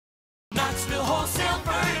Knoxville Wholesale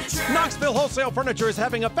Furniture. Knoxville Wholesale Furniture is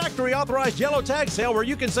having a factory-authorized yellow tag sale where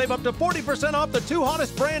you can save up to 40% off the 2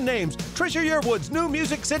 hottest brand names. Trisha Yearwood's new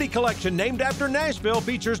Music City collection, named after Nashville,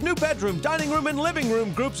 features new bedroom, dining room, and living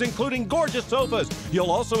room groups, including gorgeous sofas.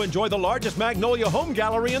 You'll also enjoy the largest Magnolia home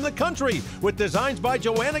gallery in the country. With designs by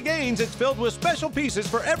Joanna Gaines, it's filled with special pieces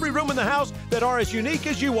for every room in the house that are as unique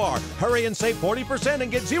as you are. Hurry and save 40%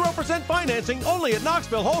 and get 0% financing only at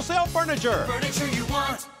Knoxville Wholesale Furniture. Furniture you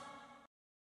want.